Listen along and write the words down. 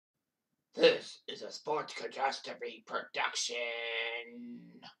This is a sports catastrophe production.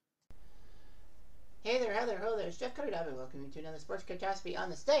 Hey there, Heather, ho there, it's Jeff Cutastrophe. Welcome to another sports catastrophe on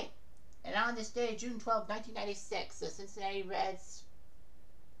this day. And on this day, June 12, 1996, the Cincinnati Reds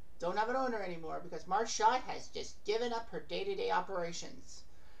don't have an owner anymore because Marge Schott has just given up her day-to-day operations.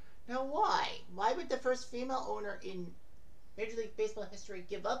 Now why? Why would the first female owner in Major League Baseball history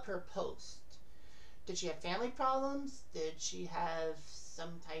give up her post? Did she have family problems? Did she have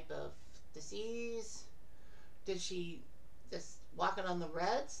some type of disease? Did she just walk it on the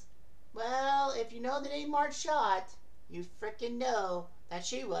Reds? Well, if you know the name Marge Schott, you frickin' know that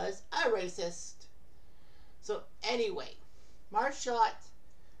she was a racist. So anyway, Marge Schott,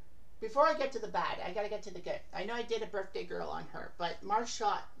 before I get to the bad, I gotta get to the good. I know I did a birthday girl on her, but Marge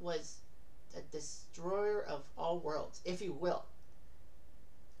Schott was a destroyer of all worlds, if you will.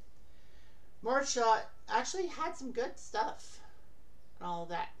 Marge Schott actually had some good stuff and all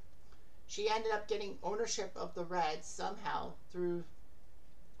that. She ended up getting ownership of the Reds somehow through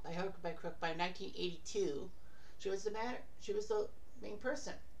by hook or by crook. By 1982, she was the main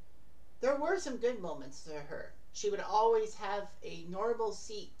person. There were some good moments to her. She would always have a normal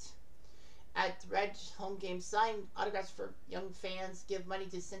seat at Red home games, sign autographs for young fans, give money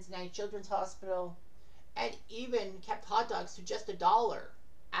to Cincinnati Children's Hospital, and even kept hot dogs to just $1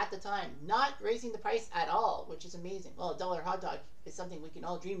 at the time, not raising the price at all, which is amazing. Well, $1 hot dog is something we can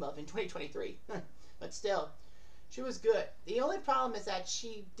all dream of in 2023, but still, she was good. The only problem is that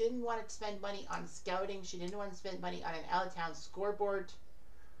she didn't want to spend money on scouting. She didn't want to spend money on an out-of-town scoreboard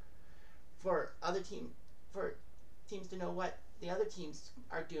for teams to know what the other teams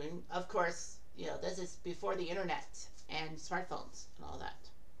are doing. Of course, this is before the internet and smartphones and all that.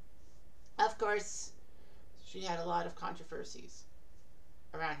 Of course, she had a lot of controversies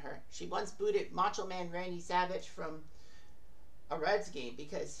around her. She once booted Macho Man Randy Savage from a Reds game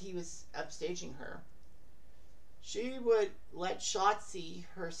because he was upstaging her. She would let Shotzi,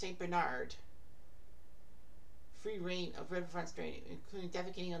 her St. Bernard, free reign of riverfront straining, including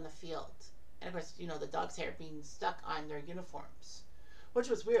defecating on the field. And of course, the dog's hair being stuck on their uniforms. Which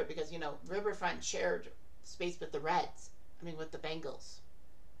was weird because, Riverfront shared space with the Reds. with the Bengals.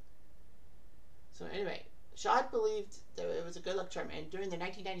 So anyway, Schott believed that it was a good luck charm, and during the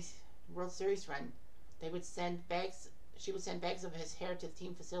 1990 World Series run, she would send bags of his hair to the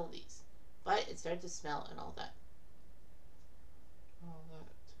team facilities. But it started to smell and all that.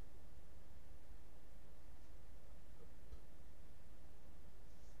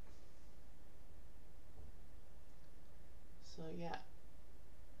 So yeah.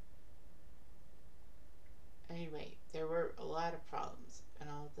 Anyway, there were a lot of problems and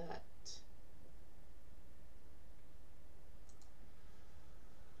all that.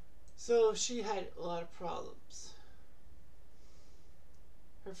 So she had a lot of problems.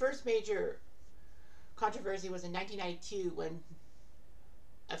 Her first major controversy was in 1992 when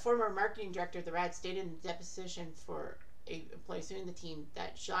a former marketing director of the Reds stated in a deposition for a employee suing the team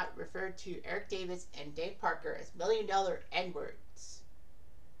that Schott referred to Eric Davis and Dave Parker as $1,000,000 N-words.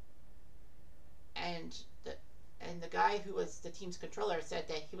 And the guy who was the team's controller said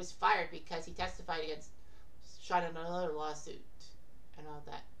that he was fired because he testified against Schott in another lawsuit and all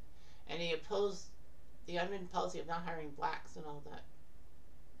that. And he opposed the unwritten policy of not hiring blacks and all that.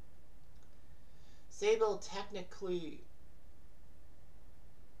 Sable technically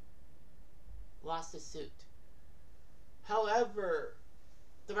lost his suit. However,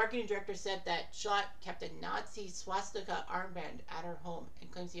 the marketing director said that Schott kept a Nazi swastika armband at her home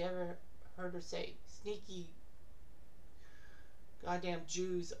and claims he ever heard her say, "Sneaky goddamn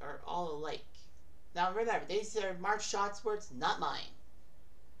Jews are all alike." Now remember, these are Marge Schott's words, not mine.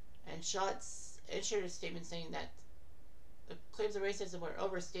 And Schott issued a statement saying that the claims of racism were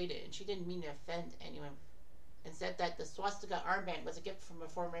overstated and she didn't mean to offend anyone, and said that the swastika armband was a gift from a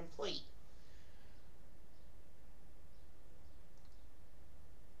former employee.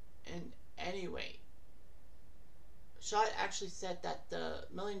 And anyway, Schott actually said that the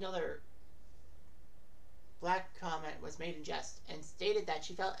 $1,000,000 black comment was made in jest, and stated that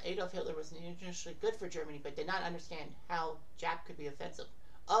she felt Adolf Hitler was initially good for Germany but did not understand how Jap could be offensive.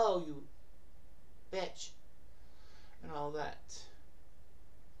 Oh, you bitch. And all that.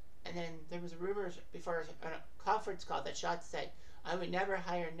 And then there was a rumor before a conference call that Schott said, "I would never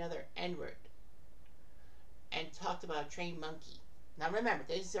hire another N-word," and talked about a trained monkey. Now remember,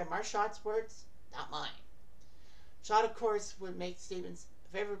 these are Marge Schott's words, not mine. Schott, of course, would make statements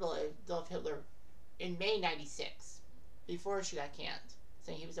favorable to Adolf Hitler in May 96, before she got canned,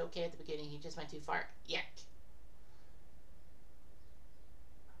 saying he was okay at the beginning, he just went too far. Yuck.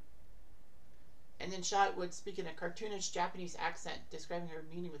 And then Schott would speak in a cartoonish Japanese accent, describing her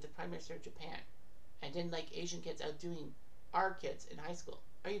meeting with the Prime Minister of Japan, and didn't like Asian kids outdoing our kids in high school.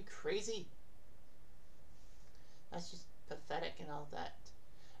 Are you crazy? That's just pathetic and all that.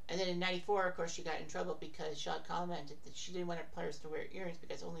 And then in '94, of course, she got in trouble because Schott commented that she didn't want her players to wear earrings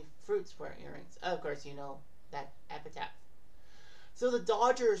because only fruits wear earrings. Of course, you know that epitaph. So the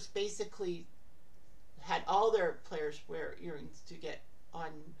Dodgers basically had all their players wear earrings to get on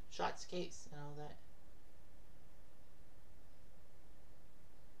Schott's case and all that.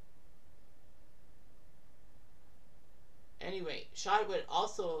 Anyway, Schott would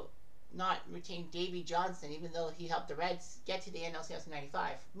also not retain Davey Johnson, even though he helped the Reds get to the NLCS in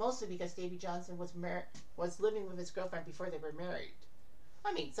 '95. Mostly because Davey Johnson was living with his girlfriend before they were married.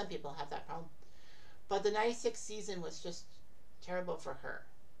 I mean, some people have that problem. But the '96 season was just terrible for her.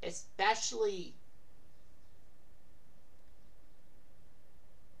 Especially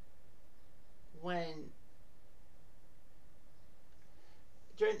when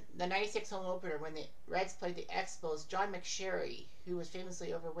during the '96 home opener, when the Reds played the Expos, John McSherry, who was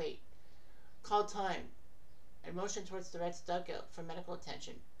famously overweight, called time and motioned towards the Reds dugout for medical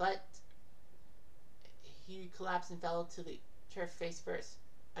attention, but he collapsed and fell to the turf face first.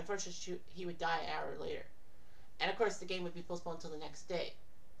 Unfortunately, he would die an hour later. And of course, the game would be postponed until the next day.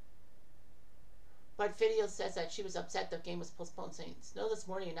 But video says that she was upset the game was postponed, saying, "Snow this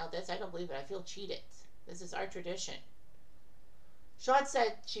morning and now this, I don't believe it. I feel cheated. This is our tradition." Schott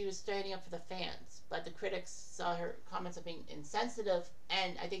said she was standing up for the fans, but the critics saw her comments as being insensitive,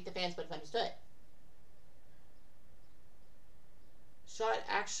 and I think the fans would have understood. Schott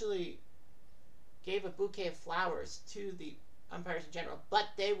actually gave a bouquet of flowers to the umpires in general, but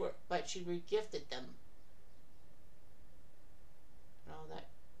she regifted them. And all that.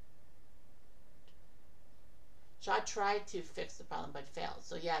 Schott tried to fix the problem, but failed.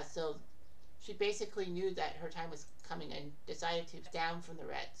 So yeah, she basically knew that her time was coming and decided to step down from the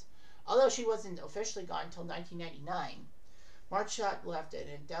Reds. Although she wasn't officially gone until 1999, Mark Schott left an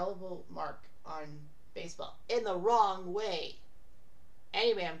indelible mark on baseball in the wrong way.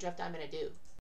 Anyway, I'm Jeff Diamond. I do.